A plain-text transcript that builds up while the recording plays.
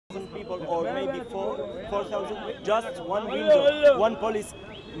people, or maybe 4,000. Just one window, one police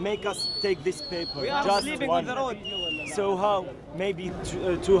make us take this paper. We are just sleeping one. on the road. So how? Maybe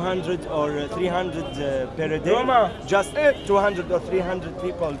 200 or 300 per day. Just 200 or 300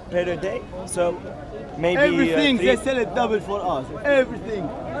 people per day. So maybe everything they sell it double for us. Everything.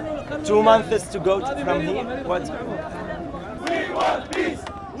 2 months to go from here. What? We want peace.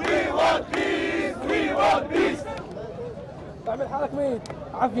 We want peace. We want peace. تعمل حالك ميت.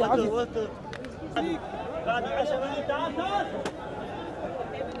 عافية عافية.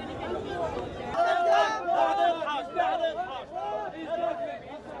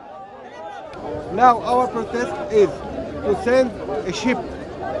 Now our protest is to send a ship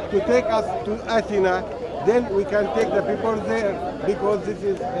to take us to Athens. Then we can take the people there, because this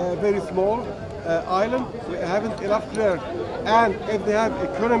is a very small island. We haven't enough there. And if they have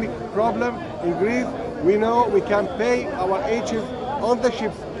economic problem in Greece, we know we can pay our agents on the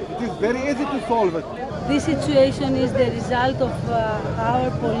ships. It is very easy to solve it. This situation is the result of our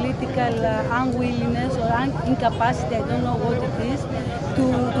political unwillingness or incapacity, I don't know what it is, to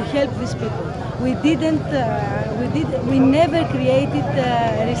help these people. We never created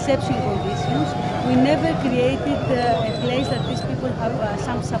reception conditions. We never created a place that these people have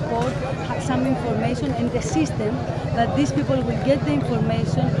some support, some information, and the system that these people will get the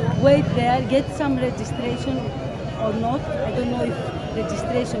information, wait there, get some registration or not. I don't know if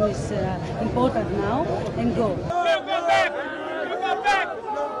registration is important now, and go. You go back! You go back!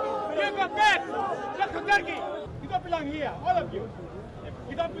 You go back! Look at Turkey! You don't belong here, all of you.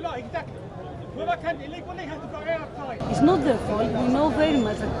 You don't belong, exactly. Whoever can illegally has to go outside. It's not their fault. We know very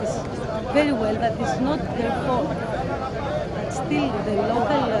much that this, very well, that it's not their fault. But still, the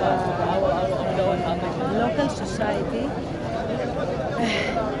local society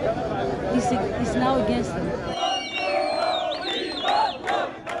is now against them.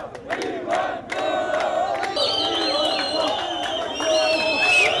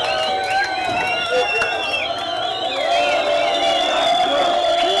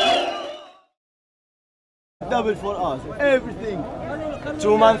 Double for us. Everything.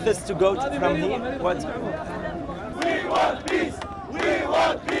 2 months to go from here. What? We want peace. We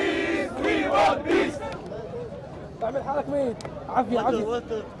want peace. We want peace. تعمل حالك ميت. عافية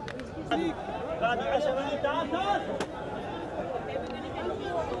عافية.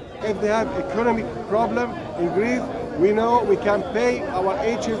 If they have economic problem in Greece, we know we can pay our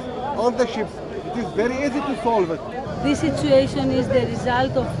agents on the ships. It is very easy to solve it. This situation is the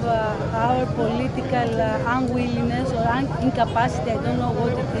result of our political unwillingness or incapacity, I don't know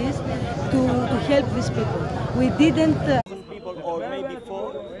what it is, to help these people. We didn't... people, or maybe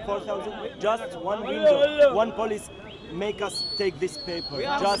 4,000. Just one window, one police make us take this paper. We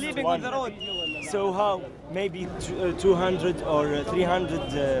are just sleeping one. on the road. So how? Maybe 200 or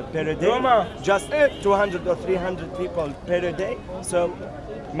 300 per day. Just 200 or 300 people per day. So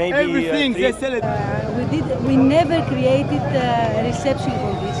maybe everything they sell it. We never created reception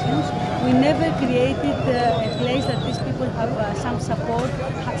conditions. We never created a place that these people have some support,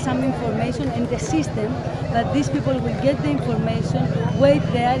 some information, and the system that these people will get the information, wait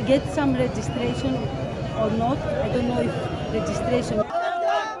there, get some registration or not. I don't know if registration.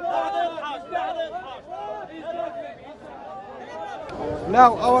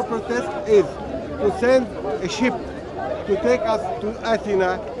 Now our protest is to send a ship to take us to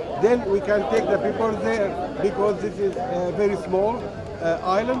Athens. Then we can take the people there, because this is a very small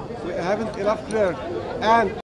island. We haven't enough there. And